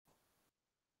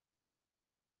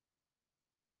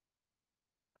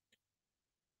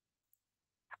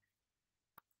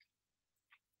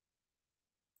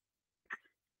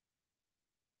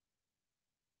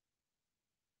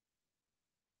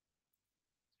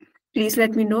Please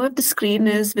let me know if the screen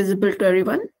is visible to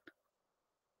everyone.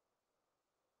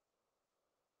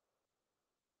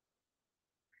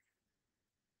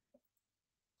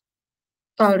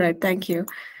 All right, thank you.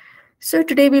 So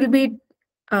today we'll be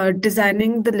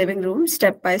designing the living room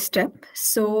step by step.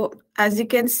 So as you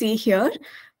can see here,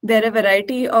 there are a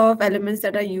variety of elements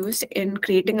that are used in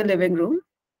creating a living room,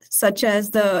 such as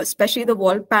especially the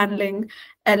wall paneling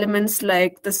elements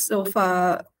like the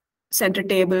sofa, center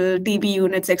table, TV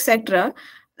units, etc.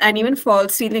 And even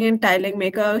false ceiling and tiling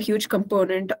make a huge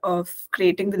component of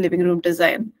creating the living room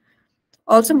design.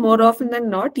 Also, more often than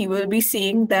not, you will be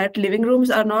seeing that living rooms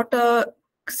are not a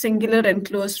singular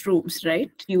enclosed rooms,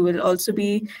 right? You will also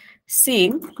be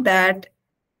seeing that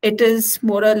it is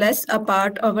more or less a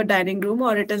part of a dining room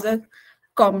or it is a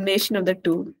combination of the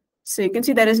two. So you can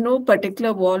see there is no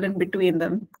particular wall in between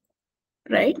them,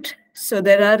 right? So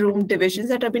there are room divisions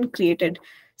that have been created.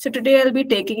 So today I'll be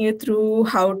taking you through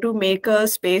how to make a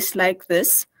space like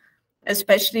this,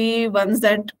 especially ones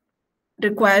that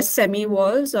requires semi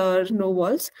walls or no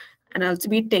walls, and I'll also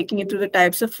be taking you through the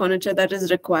types of furniture that is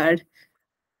required.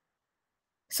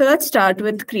 So let's start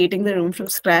with creating the room from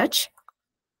scratch.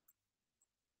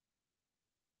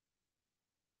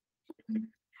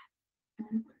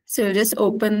 So you'll just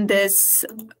open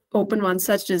one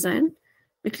such design.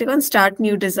 We click on start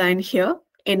new design here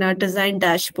in our design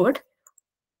dashboard.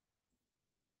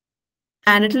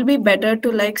 And it'll be better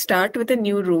to start with a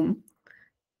new room.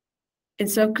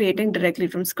 Instead of creating directly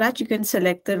from scratch, you can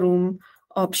select the room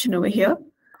option over here.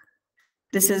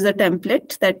 This is the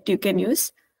template that you can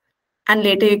use. And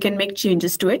later you can make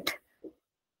changes to it.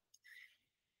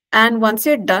 And once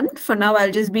you're done, for now,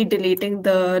 I'll just be deleting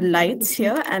the lights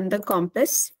here and the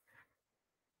compass,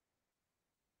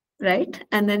 right?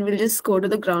 And then we'll just go to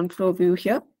the ground floor view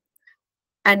here.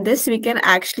 And this we can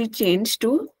actually change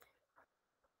the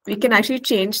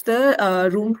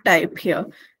room type here.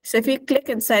 So if you click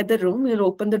inside the room, you'll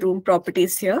open the room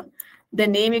properties here. The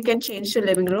name you can change to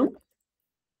living room.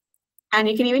 And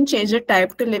you can even change the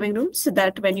type to living room so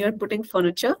that when you're putting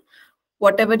furniture,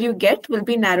 whatever you get will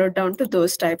be narrowed down to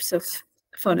those types of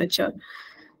furniture.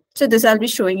 So this I'll be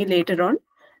showing you later on.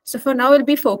 So for now, we'll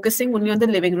be focusing only on the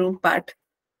living room part.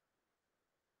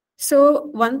 So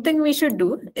one thing we should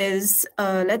do is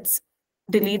let's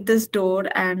delete this door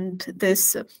and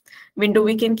this window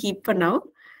we can keep for now.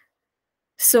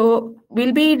 So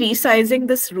we'll be resizing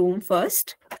this room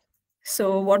first.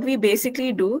 So what we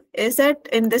basically do is that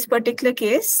in this particular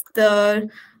case, the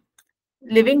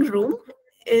living room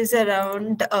is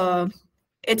around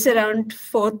it's around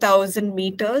 4,000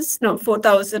 meters, no,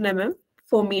 4,000 mm,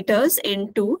 4 meters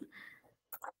into,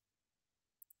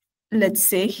 let's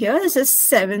say here, this is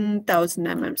 7,000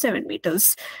 mm, 7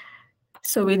 meters.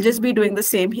 So we'll just be doing the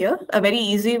same here. A very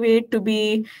easy way to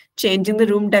be changing the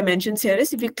room dimensions here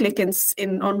is if you click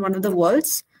in on one of the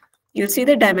walls, you'll see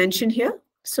the dimension here.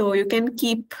 So you can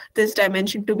keep this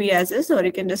dimension to be as is, or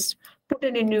you can just put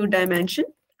in a new dimension.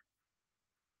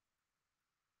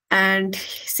 And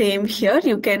same here,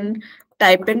 you can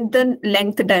type in the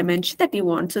length dimension that you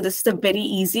want. So this is a very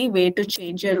easy way to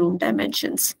change your room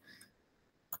dimensions.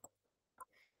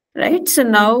 Right, so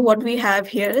now what we have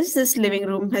here is this living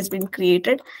room has been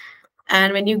created.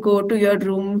 And when you go to your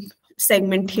room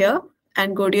segment here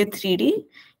and go to your 3D,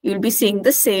 you'll be seeing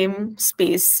the same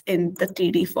space in the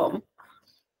 3D form.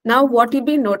 Now, what you'll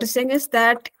be noticing is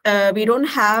that we don't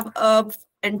have an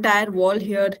entire wall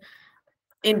here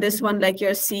in this one like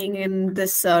you're seeing in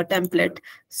this template.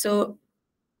 So,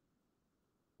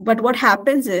 but what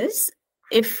happens is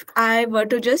if I were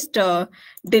to just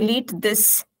delete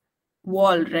this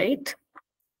wall, right?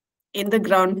 In the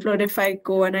ground floor, if I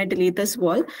go and I delete this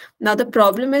wall, now the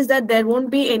problem is that there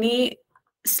won't be any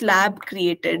slab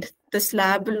created. The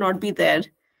slab will not be there.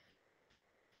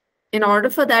 In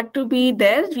order for that to be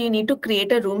there, we need to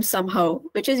create a room somehow,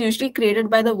 which is usually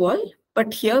created by the wall.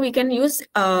 But here we can use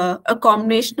a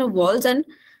combination of walls and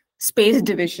space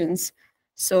divisions.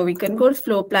 So we can go to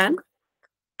floor plan.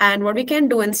 And what we can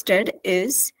do instead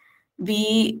is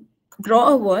we draw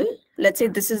a wall. Let's say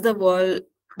this is the wall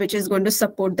which is going to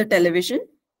support the television.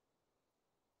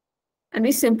 And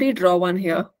we simply draw one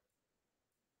here,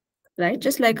 right?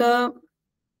 Just like a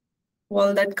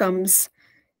wall that comes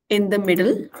in the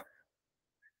middle.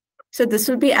 So this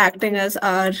will be acting as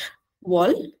our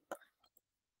wall.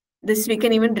 This we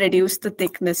can even reduce the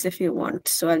thickness if you want.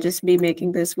 So I'll just be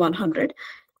making this 100.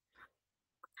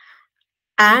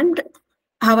 And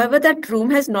however, that room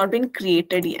has not been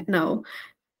created yet now.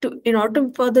 In order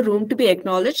for the room to be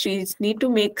acknowledged, we need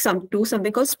to do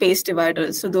something called space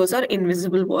dividers. So those are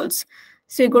invisible walls.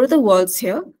 So you go to the walls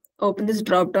here, open this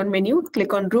drop-down menu,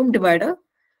 click on room divider,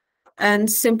 and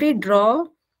simply draw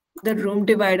the room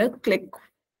divider, click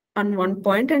on one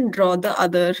point and draw the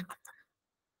other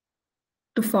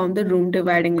to form the room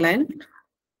dividing line.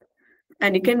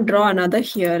 And you can draw another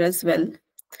here as well.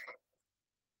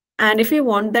 And if you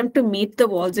want them to meet the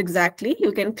walls exactly,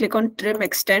 you can click on trim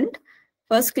extend.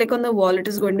 First click on the wall it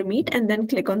is going to meet and then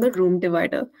click on the room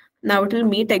divider. Now it will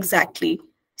meet exactly.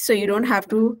 So you don't have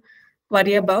to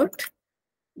worry about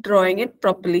drawing it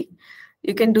properly.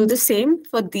 You can do the same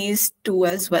for these two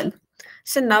as well.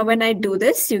 So now when I do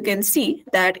this, you can see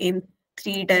that in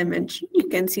 3 dimension, you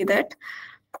can see that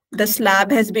the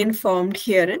slab has been formed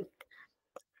here.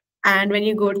 And when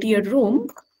you go to your room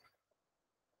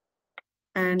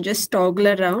and just toggle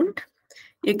around,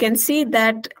 you can see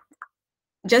that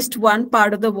just one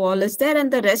part of the wall is there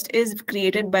and the rest is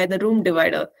created by the room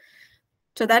divider.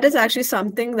 So that is actually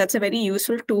something that's a very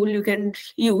useful tool you can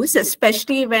use,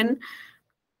 especially when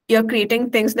you're creating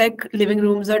things like living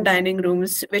rooms or dining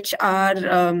rooms, which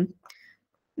are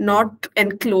not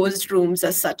enclosed rooms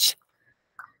as such.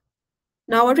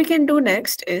 Now, what we can do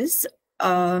next is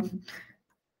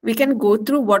we can go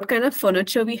through what kind of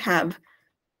furniture we have.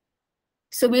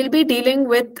 So we'll be dealing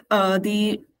with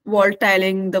the wall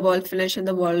tiling, the wall finish, and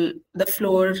the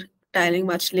floor tiling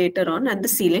much later on, and the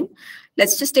ceiling.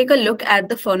 Let's just take a look at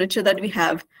the furniture that we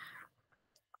have.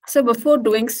 So before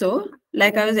doing so,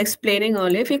 like I was explaining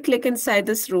earlier, if you click inside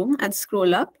this room and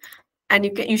scroll up, and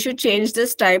you should change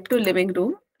this type to living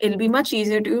room. It'll be much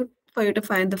easier for you to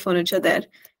find the furniture there.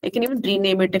 You can even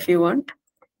rename it if you want.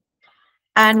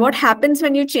 And what happens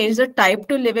when you change the type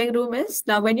to living room is,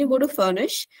 now when you go to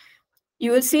furnish,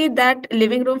 you will see that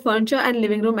living room furniture and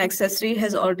living room accessory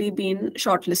has already been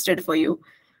shortlisted for you.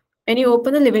 When you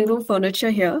open the living room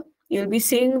furniture here, you'll be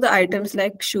seeing the items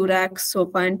like shoe rack,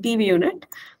 sofa, and TV unit.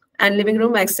 And living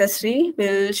room accessory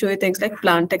will show you things like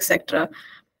plant, etc.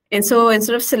 And so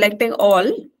instead of selecting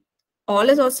all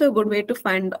is also a good way to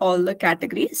find all the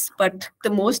categories, but the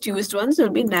most used ones will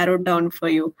be narrowed down for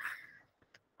you.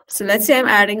 So let's say I'm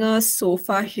adding a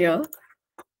sofa here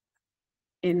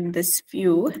in this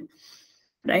view,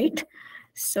 right?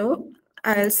 So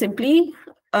I'll simply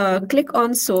click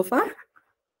on sofa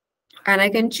and I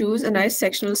can choose a nice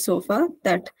sectional sofa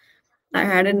that I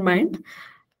had in mind,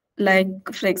 like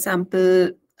for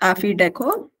example, Afi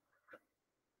Deco.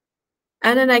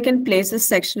 And then I can place a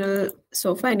sectional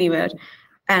sofa anywhere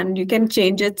and you can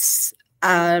change its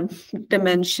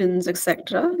dimensions,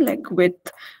 etc. Like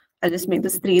width, I'll just make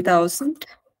this 3000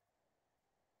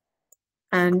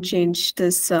 and change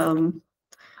this.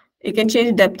 You can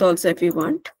change depth also if you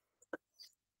want.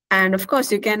 And of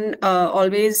course, you can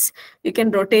you can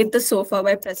rotate the sofa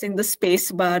by pressing the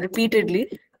space bar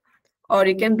repeatedly, or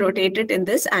you can rotate it in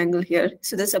this angle here.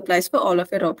 So this applies for all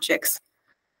of your objects.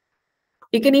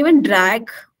 You can even drag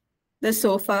the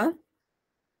sofa.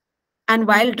 And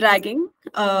while dragging,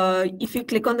 if you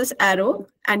click on this arrow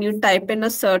and you type in a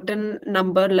certain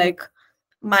number like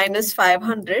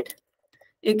 -500,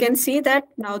 you can see that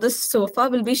now the sofa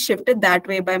will be shifted that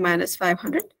way by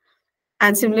 -500.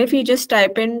 And similarly, if you just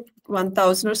type in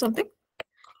 1000 or something,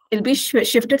 it'll be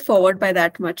shifted forward by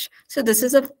that much. So this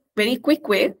is a very quick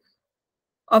way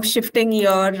of shifting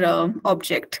your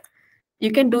object.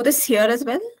 You can do this here as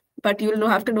well, but you'll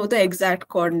have to know the exact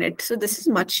coordinate. So this is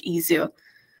much easier.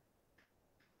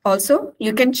 Also,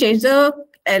 you can change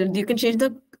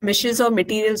the meshes or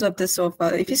materials of the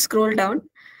sofa. If you scroll down,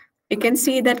 you can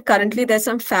see that currently there's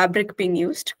some fabric being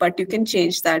used, but you can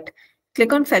change that.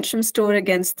 Click on Fetch from Store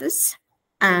against this,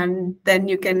 and then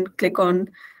you can click on,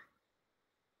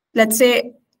 let's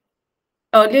say,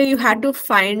 earlier you had to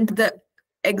find the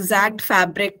exact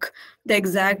fabric, the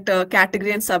exact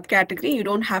category and subcategory. You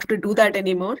don't have to do that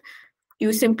anymore.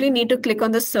 You simply need to click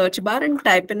on the search bar and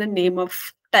type in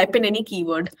any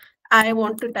keyword. I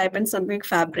want to type in something like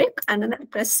fabric and then I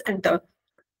press enter.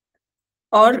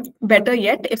 Or better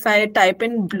yet, if I type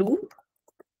in blue,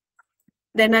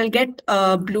 then I'll get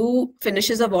blue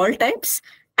finishes of all types.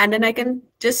 And then I can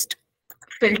just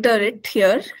filter it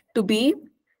here to be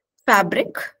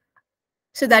fabric,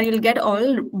 so that you'll get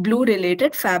all blue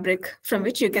related fabric from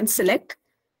which you can select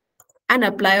and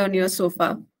apply on your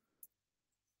sofa.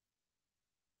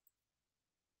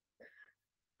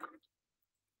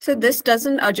 So this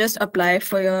doesn't just apply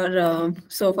for your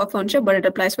sofa furniture, but it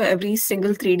applies for every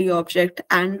single 3D object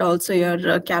and also your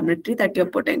cabinetry that you're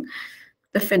putting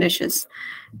the finishes.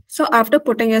 So after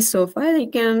putting a sofa, you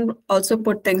can also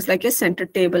put things like a center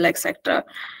table, etc.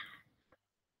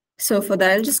 So for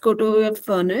that, I'll just go to your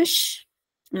furnish.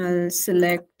 I'll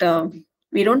select,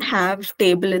 we don't have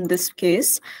table in this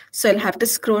case. So I'll have to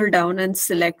scroll down and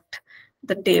select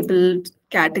the table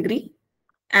category.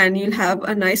 and you'll have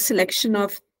a nice selection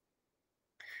of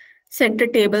center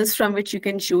tables from which you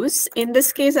can choose. In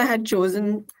this case, I had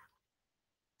chosen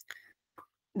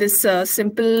this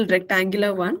simple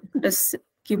rectangular one, this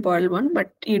keyboard one,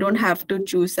 but you don't have to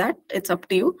choose that. It's up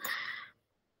to you.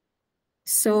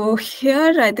 So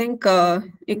here, I think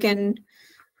you can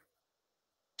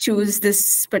choose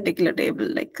this particular table,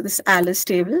 like this Alice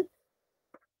table,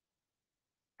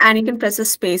 and you can press a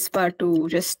space bar to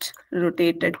just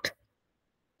rotate it.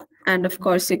 And of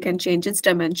course, you can change its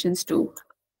dimensions too.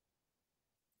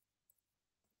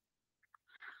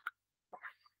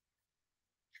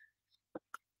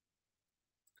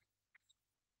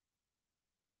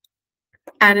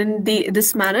 And in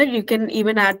this manner, you can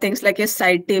even add things like a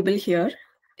side table here.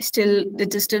 Still,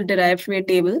 it is still derived from a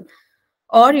table.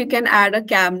 Or you can add a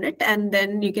cabinet and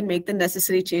then you can make the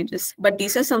necessary changes. But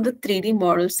these are some of the 3D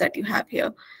models that you have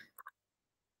here.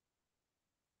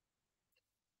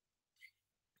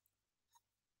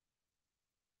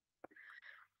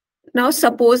 Now,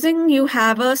 supposing you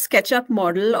have a SketchUp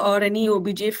model or any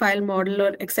OBJ file model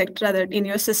or etc. that in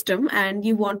your system and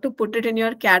you want to put it in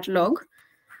your catalog.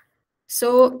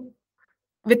 So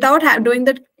without doing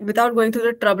that, without going through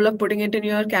the trouble of putting it in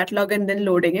your catalog and then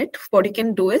loading it, what you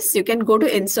can do is you can go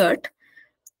to Insert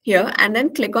here and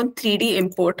then click on 3D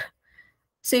Import.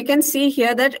 So you can see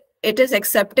here that it is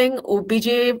accepting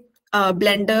OBJ,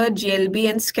 Blender, GLB,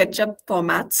 and SketchUp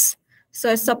formats.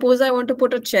 So suppose I want to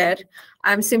put a chair.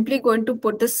 I'm simply going to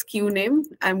put the SKU name.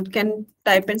 I can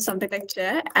type in something like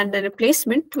chair, and the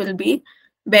replacement will be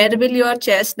where will your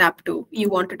chair snap to? You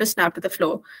want it to snap to the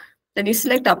floor. Then you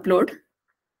select upload,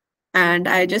 and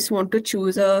I just want to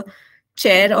choose a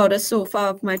chair or a sofa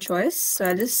of my choice. So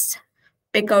I'll just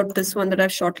pick out this one that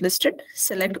I've shortlisted,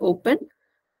 select open.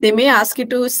 They may ask you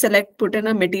to select, put in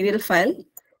a material file.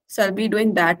 So I'll be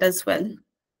doing that as well.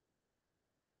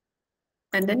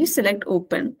 And then you select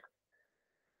open.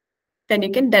 Then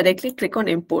you can directly click on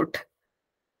import.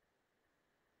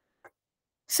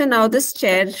 So now this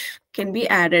chair can be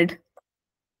added.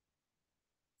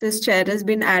 This chair has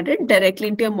been added directly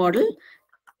into your model,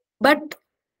 but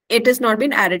it has not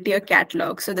been added to your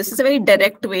catalog. So this is a very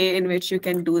direct way in which you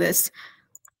can do this.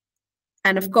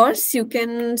 And of course, you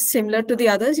can, similar to the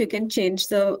others, you can change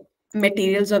the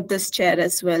materials of this chair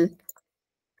as well.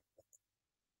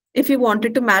 If you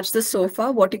wanted to match the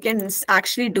sofa, what you can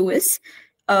actually do is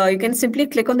you can simply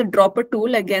click on the dropper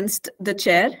tool against the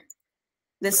chair,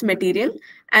 this material,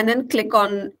 and then click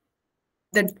on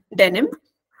the denim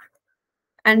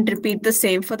and repeat the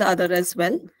same for the other as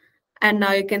well. And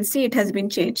now you can see it has been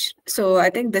changed. So I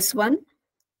think this one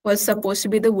was supposed to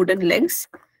be the wooden legs.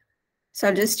 So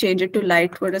I'll just change it to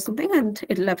light wood or something and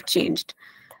it'll have changed.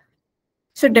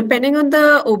 So depending on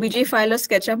the OBJ file or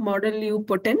SketchUp model you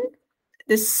put in,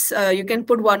 this you can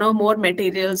put one or more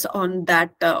materials on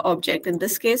that object. In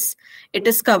this case, it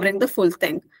is covering the full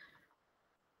thing.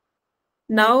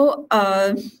 Now,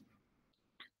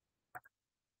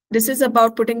 this is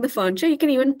about putting the furniture. You can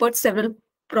even put several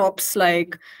props,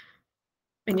 like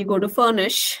when you go to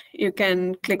furnish, you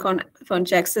can click on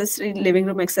furniture accessory, living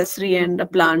room accessory, and a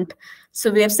plant.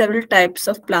 So we have several types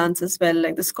of plants as well,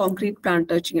 like this concrete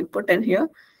plant which you can put in here.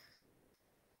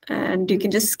 And you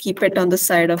can just keep it on the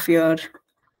side of your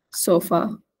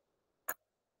sofa.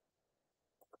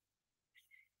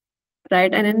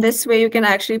 Right, and in this way you can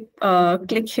actually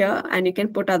click here and you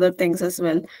can put other things as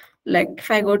well. Like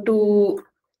if I go to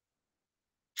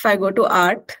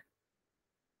art,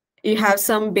 you have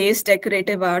some base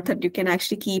decorative art that you can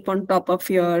actually keep on top of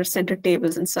your center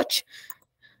tables and such.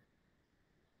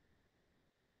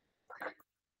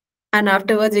 And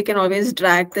afterwards you can always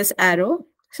drag this arrow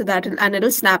so that and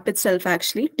it'll snap itself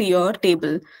actually to your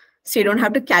table. So you don't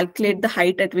have to calculate the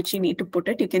height at which you need to put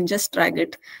it. You can just drag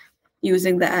it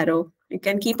using the arrow. You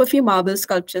can keep a few marble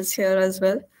sculptures here as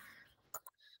well.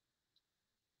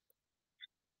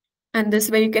 And this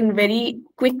way you can very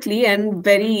quickly and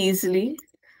very easily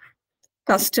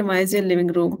customize your living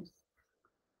room.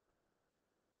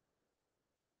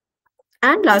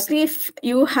 And lastly, if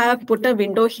you have put a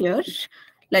window here,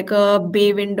 like a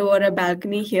bay window or a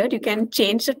balcony here, you can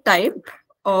change the type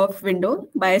of window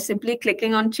by simply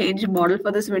clicking on change model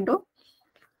for this window.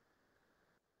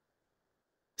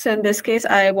 So in this case,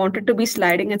 I want it to be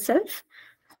sliding itself.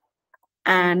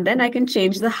 And then I can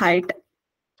change the height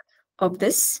of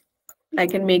this. I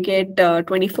can make it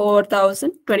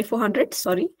 2400,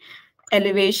 sorry.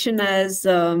 Elevation as,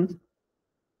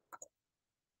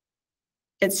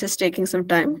 it's just taking some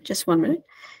time, just 1 minute.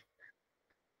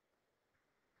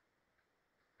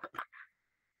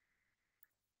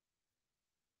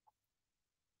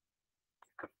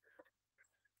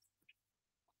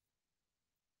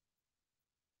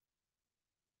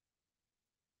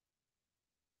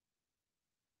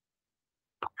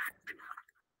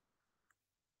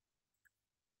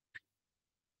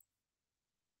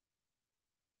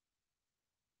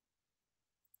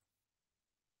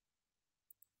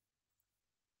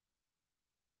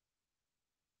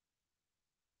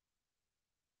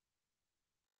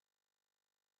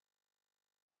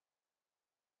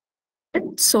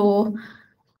 So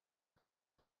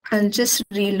I'll just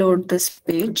reload this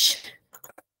page.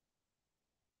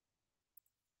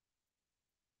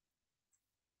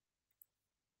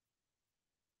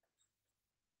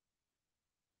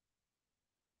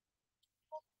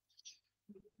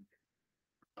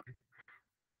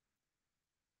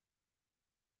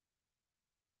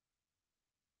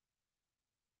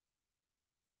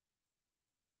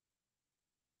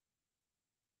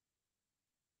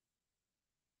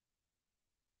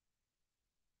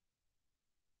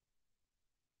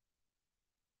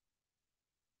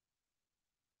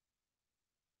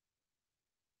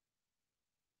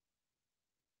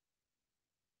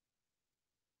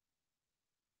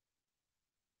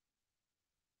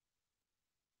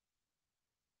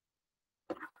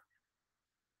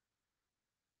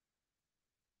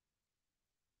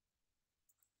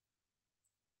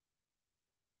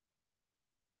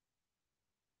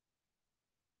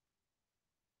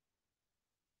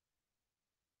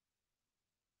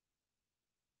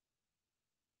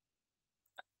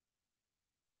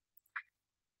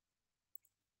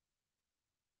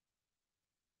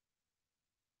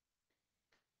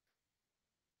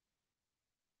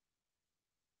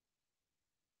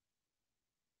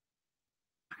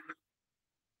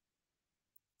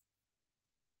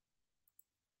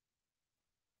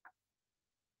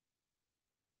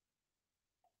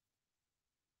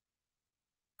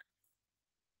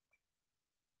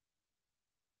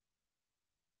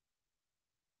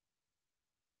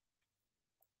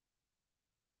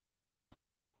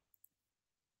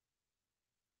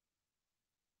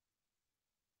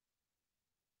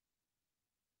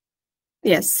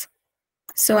 Yes.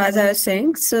 So as I was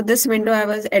saying, so this window I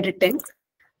was editing.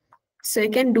 So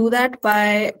you can do that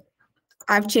by,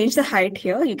 I've changed the height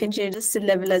here. You can change the sill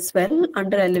level as well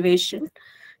under elevation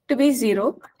to be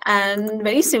 0. And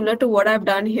very similar to what I've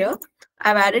done here,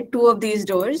 I've added 2 of these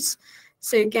doors.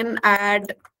 So you can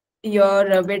add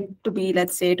your width to be,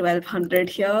 let's say, 1200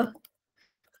 here.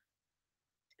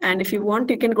 And if you want,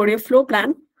 you can go to your floor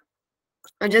plan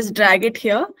and just drag it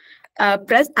here.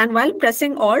 Press, and while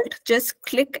pressing Alt, just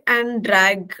click and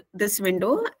drag this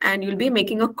window, and you'll be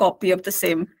making a copy of the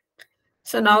same.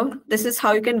 So now this is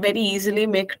how you can very easily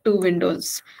make 2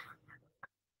 windows,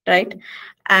 right?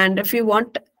 And if you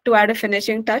want to add a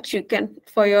finishing touch, you can,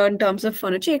 for your, in terms of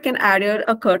furniture, you can add your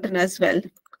a curtain as well.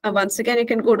 Once again, you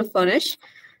can go to furnish.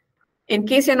 In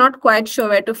case you're not quite sure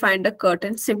where to find a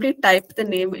curtain, simply type the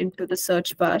name into the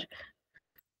search bar.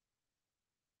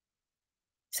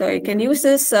 So you can use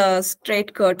this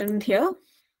straight curtain here.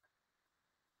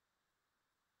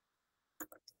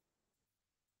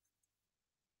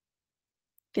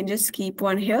 You can just keep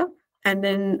one here and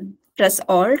then press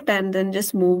Alt and then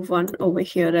just move one over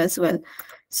here as well.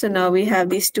 So now we have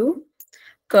these 2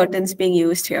 curtains being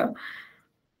used here,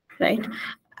 right?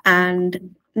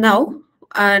 And now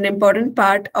an important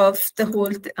part of the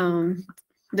whole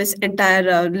this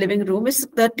entire living room is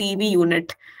the TV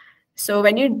unit. So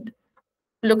when you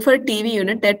look for a TV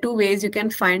unit, there are 2 ways you can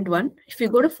find one. If you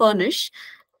go to furnish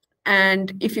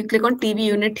and if you click on TV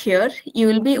unit here, you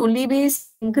will be only be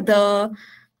seeing the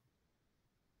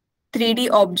 3D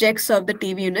objects of the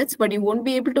TV units, but you won't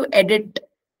be able to edit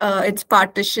its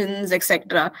partitions,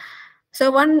 etc. So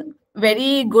one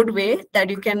very good way that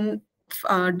you can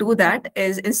do that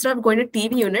is, instead of going to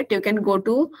TV unit, you can go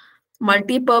to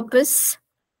multi-purpose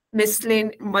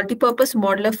multi-purpose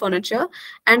modular furniture,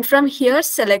 and from here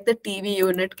select the TV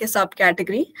unit ke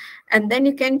subcategory, and then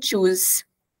you can choose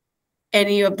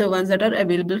any of the ones that are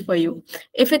available for you.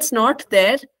 If it's not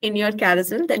there in your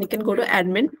carousel, then you can go to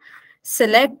admin,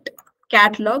 select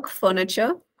catalog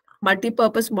furniture,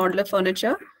 multi-purpose modular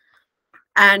furniture,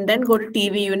 and then go to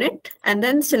TV unit and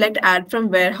then select add from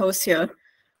warehouse here.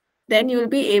 Then you will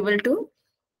be able to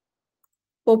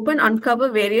uncover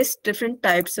various different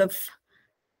types of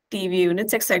TV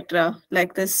units, etc.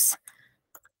 like this.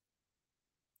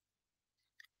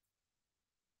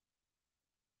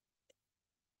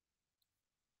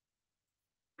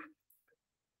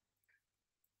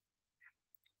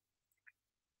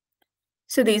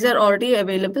 So these are already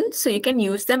available, so you can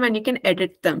use them and you can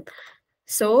edit them.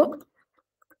 So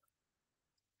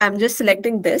I'm just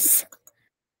selecting this.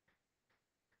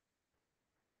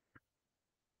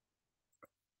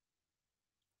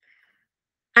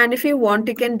 And if you want,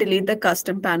 you can delete the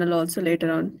custom panel also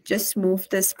later on. Just move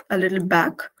this a little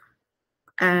back.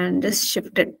 and just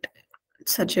shift it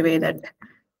such a way that.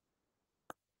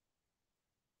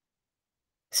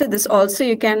 So this also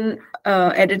you can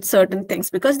edit certain things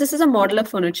because this is a modular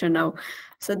furniture now.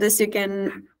 So this you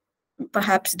can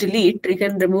perhaps delete. You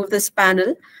can remove this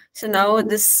panel. So now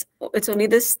this it's only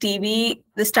this TV,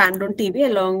 the standalone TV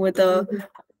along with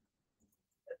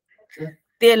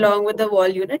the wall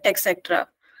unit, etc.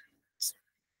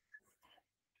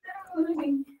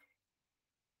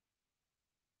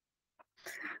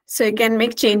 So you can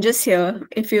make changes here.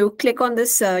 If you click on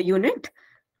this unit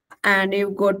and you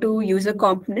go to user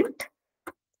component,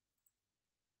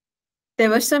 there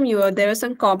were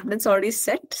some components already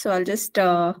set. So I'll just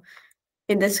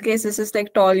in this case this is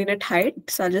like tall unit height.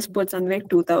 So I'll just put something like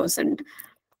 2000.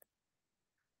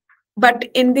 But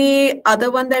in the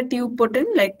other one that you put in,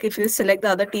 like if you select the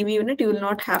other TV unit, you will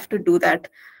not have to do that.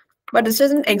 But this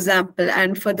is an example.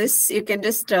 And for this, you can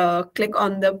just click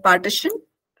on the partition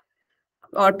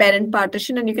or parent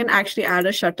partition, and you can actually add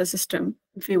a shutter system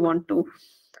if you want to.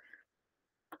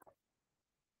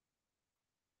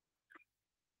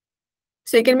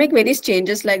 So you can make various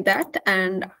changes like that.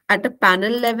 And at a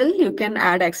panel level, you can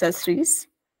add accessories.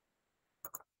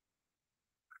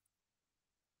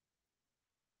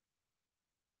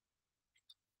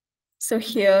 So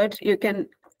here you can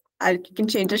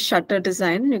change the shutter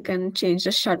design. You can change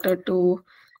the shutter to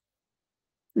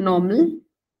normal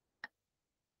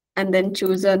and then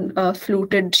choose a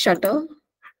fluted shutter.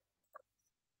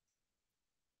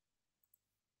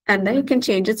 And then you can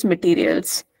change its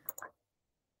materials.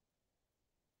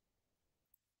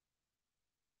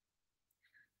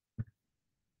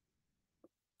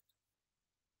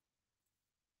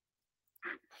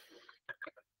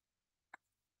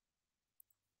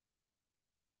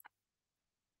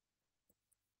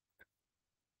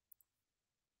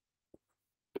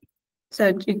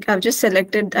 So I've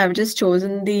just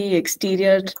chosen the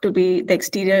exterior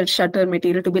shutter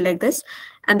material to be like this.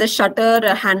 And the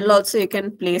shutter handle also you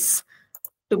can place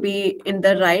to be in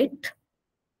the right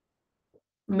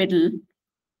middle.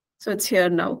 So it's here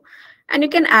now. And you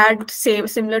can add,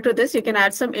 similar to this, you can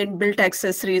add some inbuilt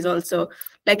accessories also.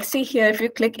 Like see here, if you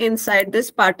click inside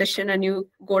this partition and you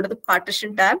go to the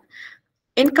partition tab,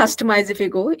 in customize, if you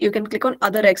go, you can click on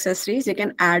other accessories, you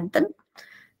can add them.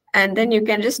 And then you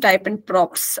can just type in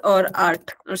props or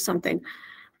art or something.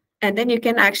 And then you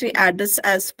can actually add this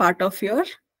as part of your,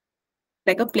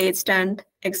 like a plate stand,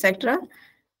 etc.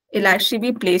 It'll actually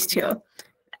be placed here.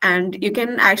 And you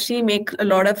can actually make a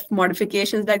lot of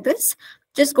modifications like this.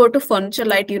 Just go to furniture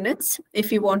light units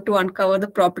if you want to uncover the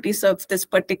properties of this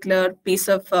particular piece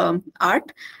of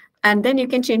art. And then you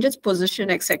can change its position,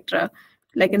 etc.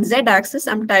 Like in Z axis,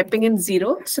 I'm typing in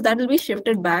 0. So that will be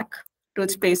shifted back to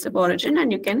its place of origin,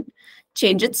 and you can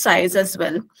change its size as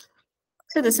well.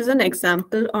 So this is an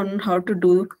example on how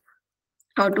to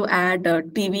add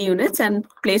TV units and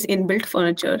place inbuilt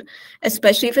furniture,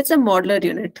 especially if it's a modular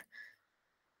unit.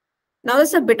 Now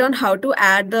there's a bit on how to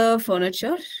add the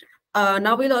furniture.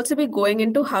 Now we'll also be going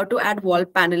into how to add wall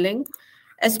paneling,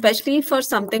 especially for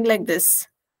something like this.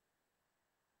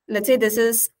 Let's say this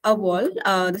is a wall.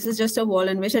 This is just a wall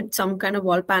in which some kind of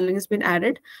wall paneling has been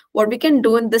added. What we can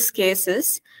do in this case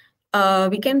is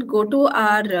we can go to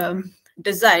our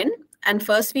design, and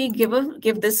first we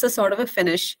give this a sort of a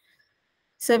finish.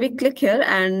 So we click here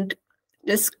and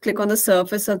just click on the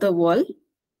surface of the wall.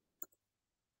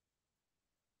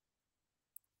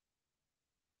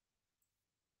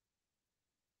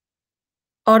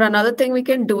 Or another thing we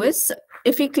can do is,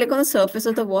 if we click on the surface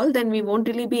of the wall, then we won't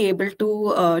really be able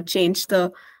to change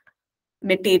the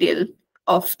material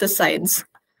of the sides.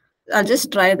 I'll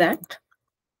just try that.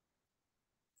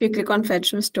 If you click on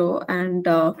Fetch from Store and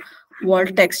wall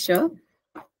texture,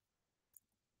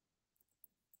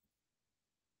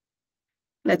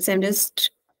 let's say I'm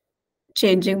just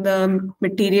changing the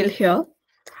material here,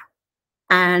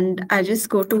 and I just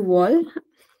go to wall,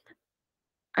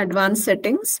 advanced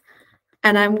settings,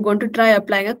 and I'm going to try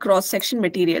applying a cross-section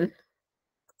material.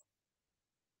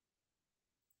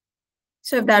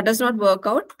 So if that does not work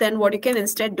out, then what you can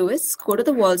instead do is go to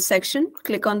the wall section,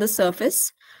 click on the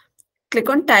surface, click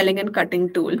on tiling and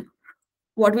cutting tool.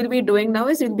 What we'll be doing now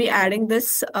is we'll be adding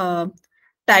this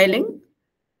tiling.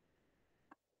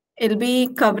 It'll be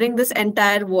covering this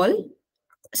entire wall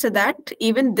so that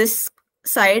even this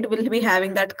side will be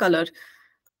having that color.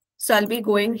 So I'll be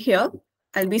going here,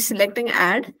 I'll be selecting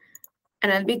add,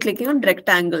 and I'll be clicking on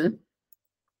rectangle.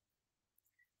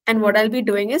 And what I'll be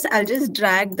doing is I'll just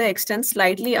drag the extent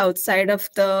slightly outside of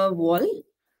the wall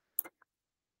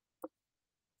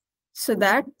so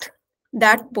that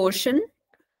that portion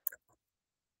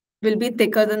will be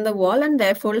thicker than the wall and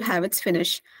therefore will have its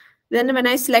finish. Then when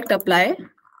I select apply,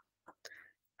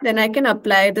 then I can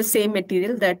apply the same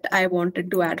material that I wanted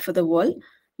to add for the wall,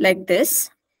 like this.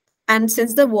 And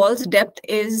since the wall's depth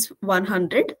is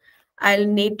 100, I'll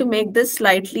need to make this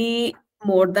slightly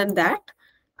more than that.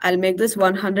 I'll make this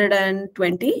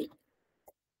 120.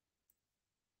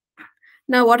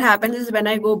 Now what happens is when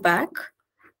I go back,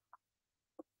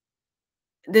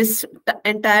 this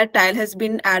entire tile has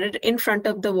been added in front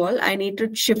of the wall. I need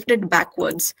to shift it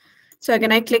backwards. So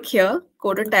again, I click here,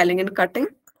 go to tiling and cutting,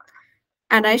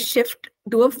 and I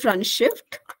do a front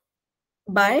shift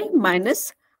by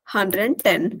minus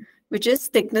 110, which is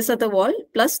thickness of the wall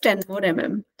plus 10 more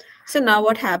mm. So now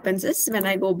what happens is when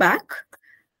I go back,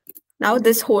 now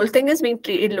this whole thing is being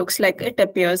treated, it looks like it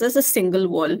appears as a single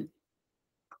wall.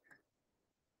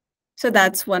 So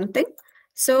that's one thing.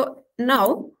 So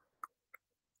now,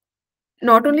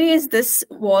 not only is this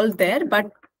wall there,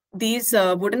 but these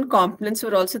wooden components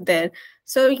were also there.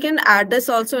 So we can add this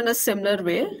also in a similar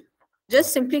way.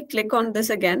 Just simply click on this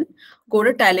again, go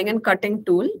to tiling and cutting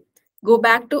tool, go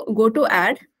to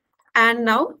add, and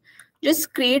now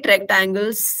just create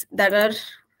rectangles that are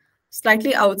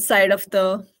slightly outside of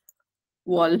the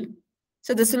wall.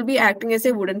 So this will be acting as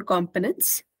a wooden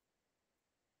components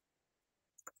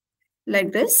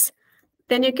like this.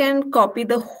 Then you can copy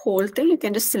the whole thing. You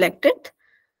can just select it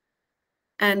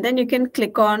and then you can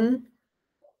click on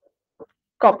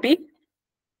copy.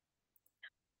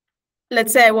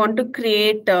 Let's say I want to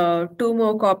create 2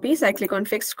 more copies. I click on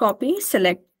fixed copy,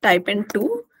 select type in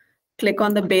 2, click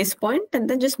on the base point, and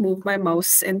then just move my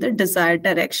mouse in the desired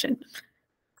direction.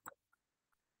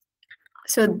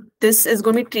 So this is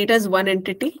going to be treated as one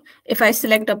entity. If I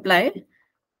select apply,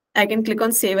 I can click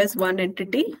on save as one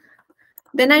entity.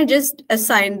 Then I just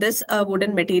assign this a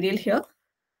wooden material here,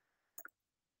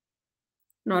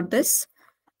 not this.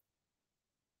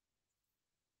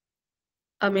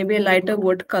 Maybe a lighter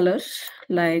wood color,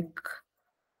 like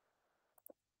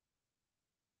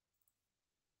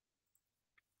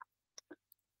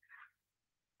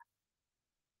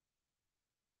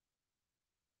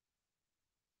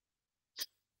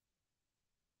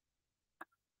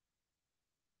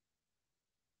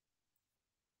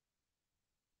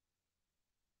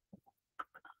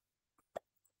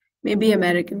maybe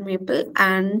American maple.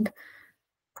 And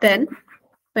then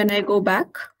when I go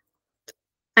back,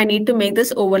 I need to make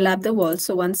this overlap the wall.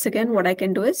 So once again, what I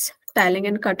can do is tiling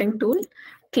and cutting tool,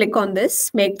 click on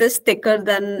this, make this thicker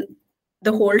than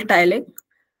the whole tiling.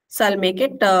 So I'll make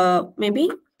it maybe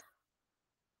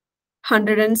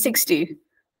 160.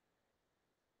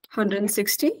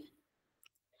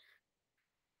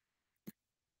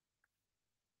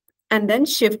 And then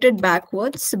shift it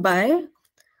backwards by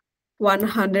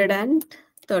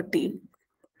 130.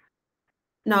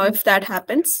 Now, if that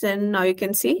happens, then now you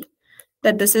can see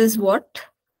that this is what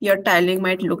your tiling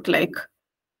might look like.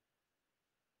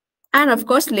 And of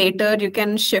course, later you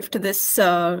can shift this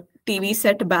TV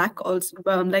set back also,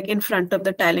 like in front of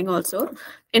the tiling also.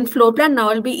 In floor plan, now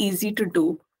it'll be easy to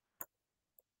do.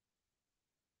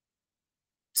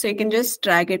 So you can just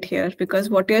drag it here because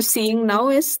what you're seeing now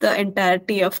is the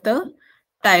entirety of the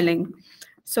tiling.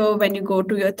 So when you go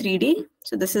to your 3D,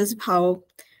 so this is how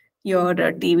your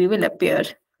TV will appear.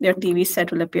 Your TV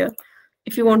set will appear.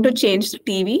 If you want to change the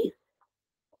TV,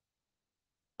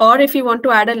 or if you want to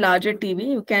add a larger TV,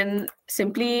 you can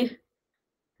simply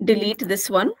delete this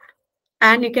one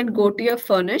and you can go to your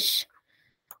furnish,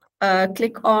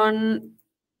 click on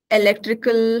electric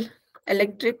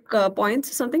points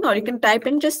or something, or you can type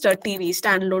in just a TV,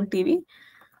 standalone TV.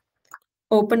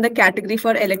 Open the category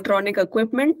for electronic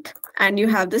equipment and you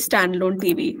have the standalone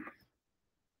TV.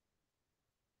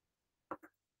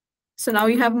 So now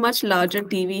you have much larger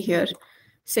TV here.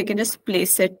 So you can just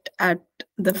place it at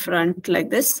the front like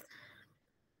this.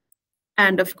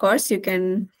 And of course, you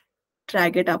can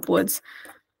drag it upwards.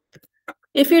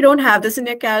 If you don't have this in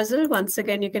your carousel, once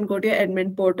again, you can go to your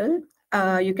admin portal.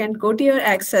 You can go to your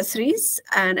accessories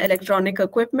and electronic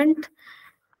equipment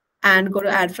and go to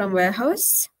add from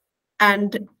warehouse.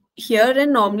 And here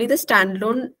and normally the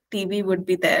standalone TV would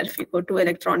be there if you go to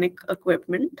electronic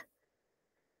equipment.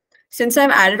 Since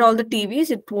I've added all the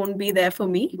TVs, it won't be there for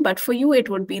me, but for you, it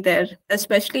would be there,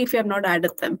 especially if you have not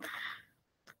added them.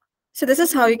 So this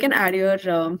is how you can add your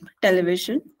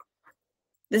television.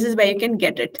 This is where you can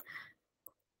get it.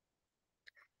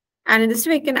 And in this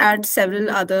way, you can add several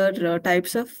other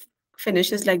types of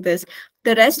finishes like this.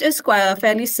 The rest is quite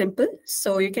fairly simple.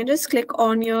 So you can just click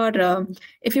on your,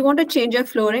 if you want to change your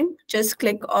flooring, just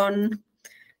click on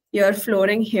your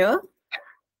flooring here.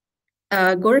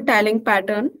 Go to tiling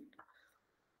pattern.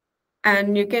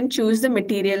 And you can choose the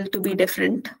material to be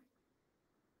different.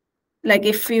 Like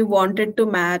if you wanted to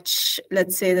match,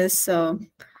 let's say this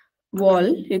wall,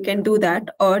 you can do that,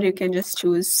 or you can just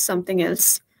choose something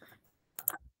else,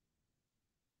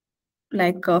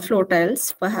 like floor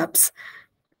tiles, perhaps.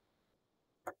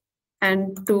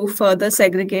 And to further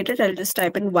segregate it, I'll just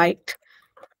type in white,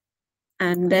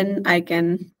 and then I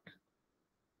can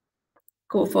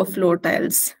go for floor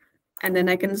tiles. And then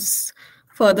I can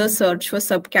further search for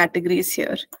subcategories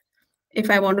here. If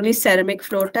I want only ceramic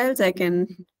floor tiles, I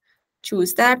can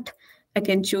choose that. I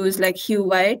can choose like hue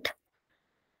white.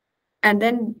 And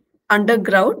then under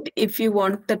grout, if you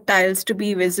want the tiles to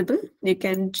be visible, you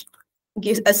can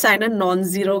assign a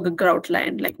non-zero grout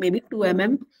line, like maybe 2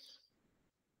 mm,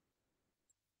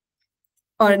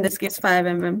 or in this case 5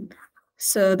 mm.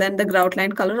 So then the grout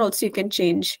line color also you can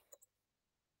change,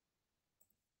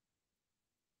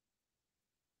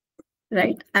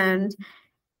 right? And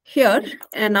here,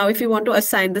 and now if you want to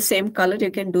assign the same color,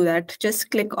 you can do that. Just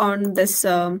click on this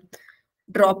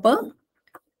dropper,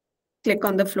 click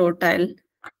on the floor tile.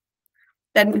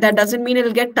 Then that doesn't mean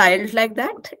it'll get tiled like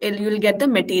that. You'll get the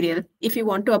material. If you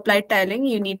want to apply tiling,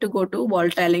 you need to go to wall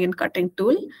tiling and cutting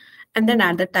tool, and then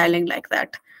add the tiling like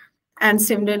that. And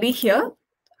similarly here,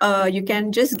 you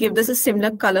can just give this a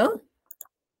similar color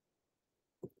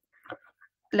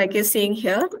like you're seeing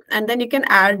here. And then you can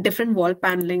add different wall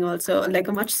paneling also, like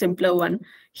a much simpler one.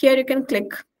 Here you can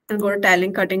click and go to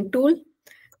tiling cutting tool,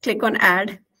 click on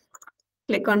add,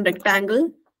 click on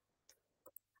rectangle,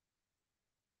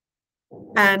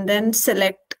 and then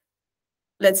select,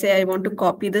 let's say I want to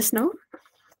copy this now.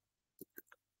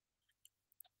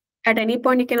 At any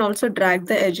point, you can also drag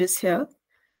the edges here,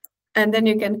 and then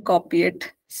you can copy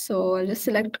it. So I'll just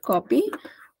select copy.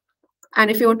 And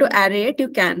if you want to array it, you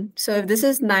can. So if this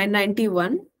is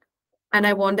 991, and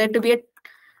I want there to be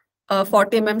a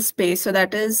 40 mm space, so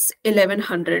that is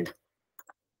 1100.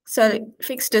 So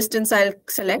fixed distance, I'll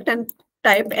select and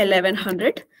type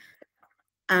 1100.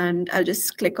 And I'll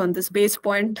just click on this base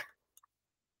point.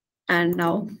 And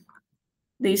now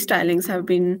these stylings have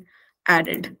been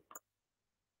added.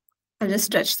 I'll just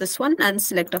stretch this one and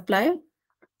select apply.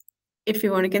 If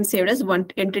you want, you can save it as one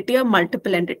entity or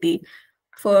multiple entity.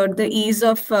 For the ease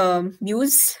of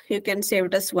use, you can save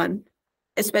it as one,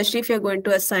 especially if you're going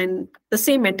to assign the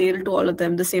same material to all of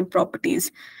them, the same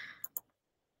properties.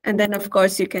 And then, of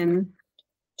course, you can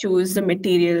choose the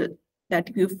material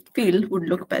that you feel would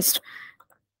look best.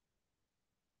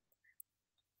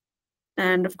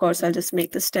 And of course, I'll just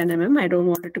make this 10 mm. I don't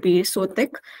want it to be so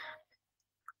thick.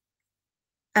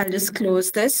 I'll just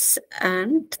close this.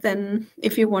 And then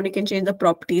if you want, you can change the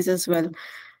properties as well.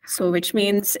 So which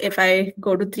means if I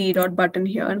go to three dot button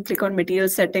here and click on material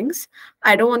settings,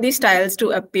 I don't want these tiles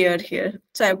to appear here.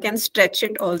 So I can stretch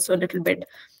it also a little bit.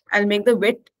 I'll make the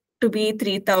width to be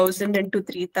 3000 into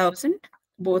 3000,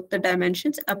 both the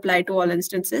dimensions, apply to all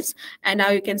instances. And now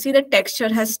you can see the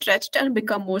texture has stretched and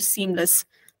become more seamless.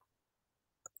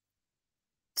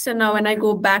 So now when I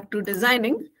go back to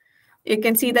designing, you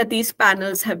can see that these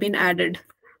panels have been added,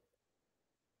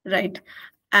 right?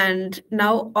 And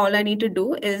now all I need to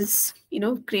do is,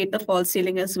 create the false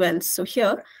ceiling as well. So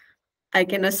here I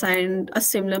can assign a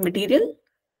similar material.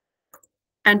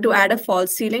 And to add a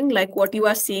false ceiling, like what you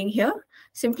are seeing here,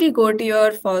 simply go to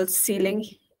your false ceiling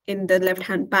in the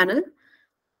left-hand panel,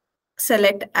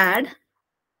 select add,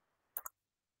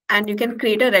 and you can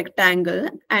create a rectangle,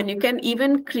 and you can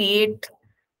even create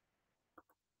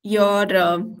your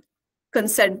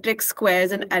concentric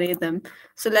squares and array them.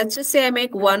 So let's just say I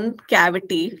make one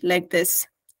cavity like this.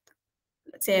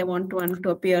 Let's say I want one to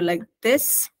appear like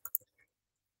this.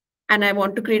 And I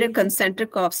want to create a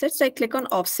concentric offset. So I click on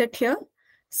offset here,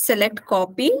 select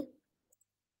copy,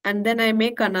 and then I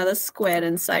make another square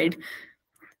inside.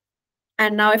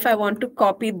 And now if I want to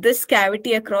copy this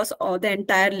cavity across all the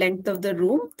entire length of the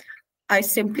room, I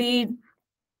simply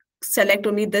select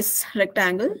only this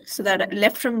rectangle, so that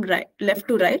left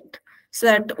to right, so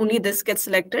that only this gets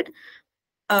selected.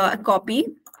 Copy,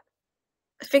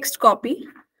 fixed copy,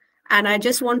 and I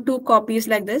just want two copies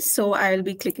like this. So I will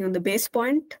be clicking on the base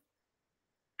point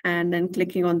and then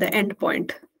clicking on the end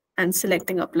point and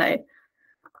selecting apply.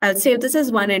 I'll save this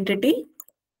as one entity.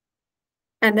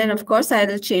 And then of course I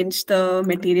will change the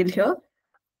material here.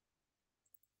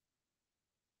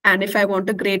 And if I want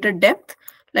a greater depth,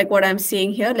 like what I'm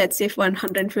seeing here, let's say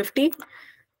 150,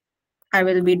 I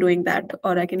will be doing that,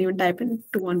 or I can even type in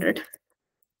 200.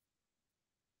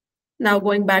 Now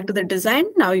going back to the design,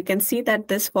 now you can see that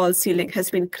this false ceiling has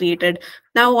been created.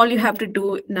 Now all you have to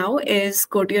do now is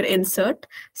go to your insert,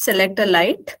 select a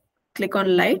light, click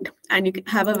on light, and you can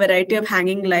have a variety of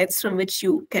hanging lights from which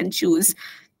you can choose.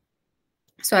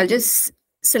 So I'll just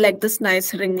select this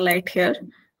nice ring light here.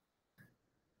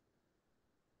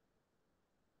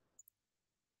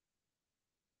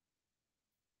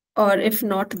 Or if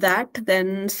not that,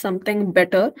 then something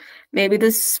better. Maybe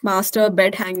this master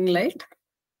bed hanging light.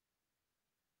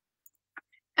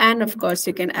 And of course,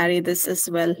 you can array this as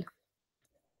well.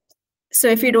 So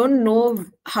if you don't know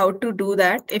how to do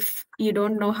that, if you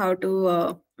don't know how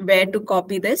to where to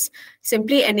copy this,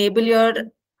 simply enable your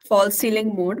false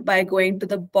ceiling mode by going to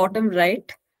the bottom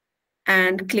right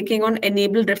and clicking on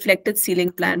enable reflected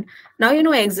ceiling plan. Now you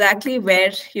know exactly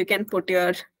where you can put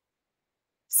your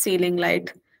ceiling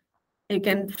light. You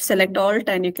can select alt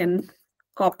and you can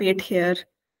copy it here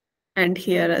and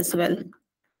here as well.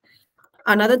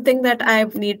 Another thing that I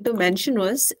need to mention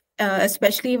was,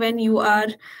 especially when you are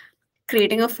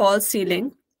creating a false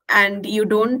ceiling and you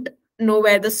don't know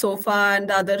where the sofa and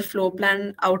the other floor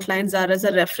plan outlines are as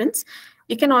a reference,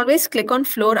 you can always click on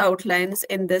floor outlines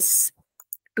in this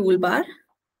toolbar.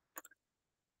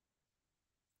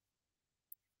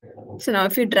 So now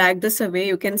if you drag this away,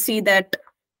 you can see that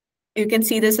you can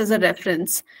see this as a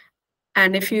reference.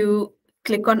 And if you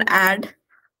click on add,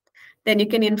 then you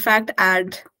can in fact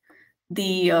add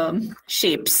the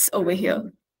shapes over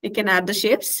here. You can add the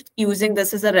shapes using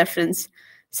this as a reference.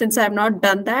 Since I've not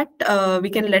done that, we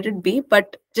can let it be.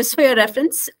 But just for your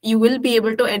reference, you will be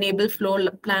able to enable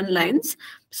floor plan lines.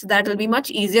 So that will be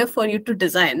much easier for you to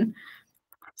design.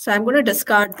 So I'm going to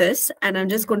discard this and I'm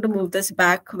just going to move this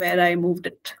back where I moved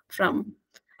it from.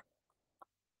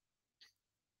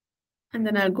 And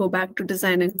then I'll go back to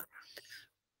designing.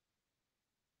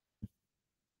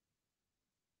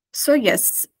 So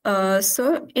yes,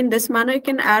 so in this manner, you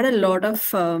can add a lot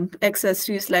of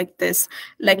accessories like this.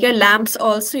 Like your lamps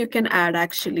also you can add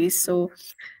actually. So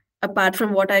apart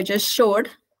from what I just showed,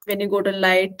 when you go to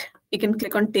light, you can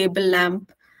click on table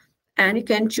lamp and you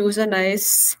can choose a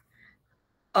nice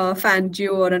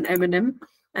Fangio or an M&M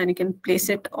and you can place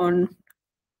it on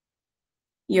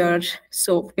your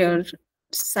your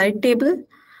side table.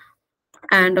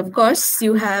 And of course,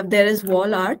 there is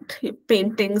wall art,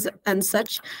 paintings and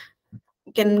such.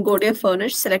 You can go to your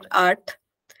furnish, select art,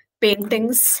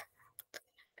 paintings,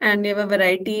 and you have a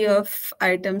variety of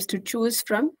items to choose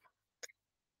from.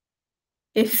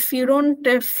 If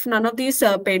none of these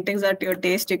paintings are to your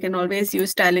taste, you can always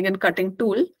use tiling and cutting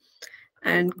tool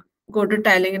and go to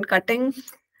tiling and cutting,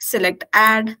 select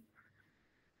add,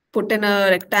 put in a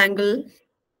rectangle,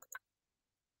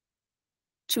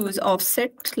 choose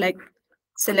offset, like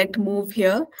select move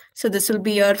here. So this will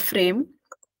be your frame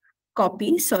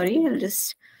copy. Sorry, I'll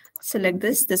just select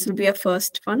this. This will be a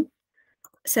first one.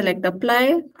 Select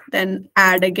apply, then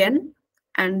add again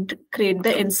and create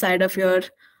the inside of your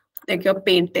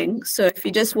painting. So if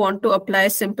you just want to apply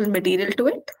simple material to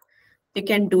it, you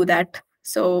can do that.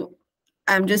 So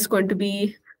I'm just going to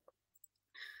be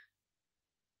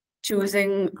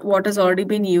choosing what has already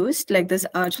been used, like this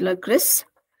Argila Gris,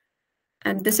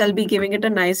 and this I'll be giving it a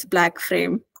nice black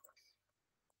frame.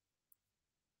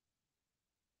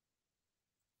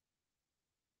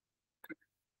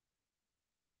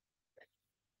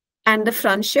 And the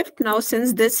front shift, now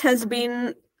since this has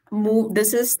been moved,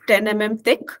 this is 10 mm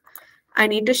thick, I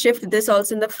need to shift this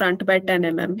also in the front by 10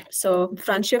 mm. So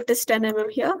front shift is 10 mm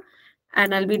here,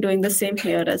 and I'll be doing the same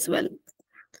here as well.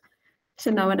 So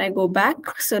now when I go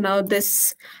back, so now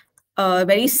this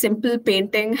very simple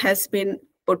painting has been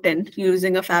put in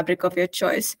using a fabric of your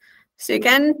choice. So you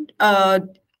can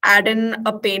add in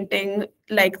a painting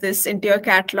like this into your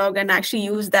catalog and actually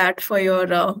use that for your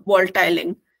wall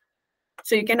tiling.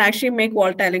 So you can actually make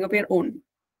wall tiling of your own,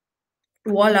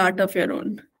 wall art of your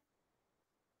own.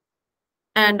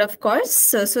 And of course,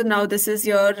 so now this is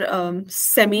your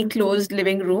semi-closed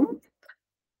living room.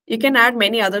 You can add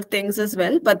many other things as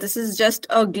well, but this is just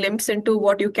a glimpse into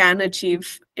what you can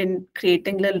achieve in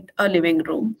creating a living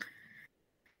room.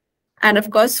 And of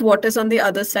course, what is on the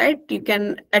other side, you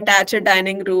can attach a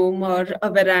dining room or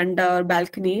a veranda or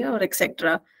balcony or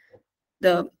etc.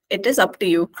 It is up to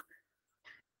you.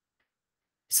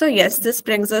 So yes, this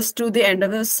brings us to the end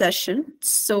of the session.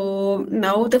 So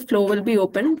now the floor will be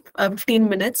open. 15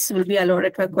 minutes will be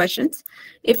allotted for questions.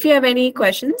 If you have any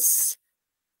questions,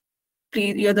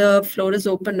 please, the floor is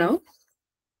open now.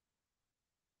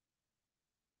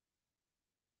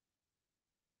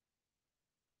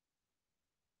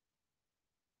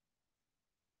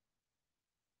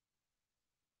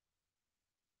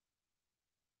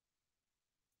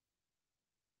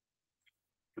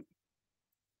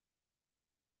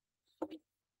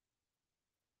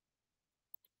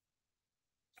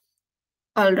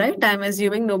 All right, I'm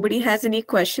assuming nobody has any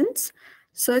questions.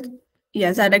 So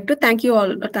yes, I'd like to thank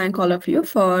all of you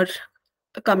for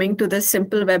coming to this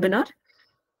simple webinar.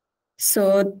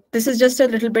 So this is just a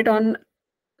little bit on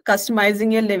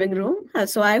customizing your living room.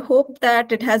 So I hope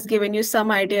that it has given you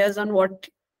some ideas on what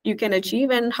you can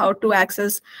achieve and how to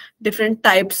access different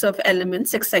types of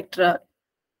elements, etc.,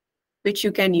 which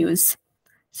you can use.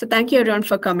 So thank you everyone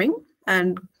for coming,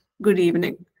 and good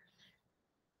evening.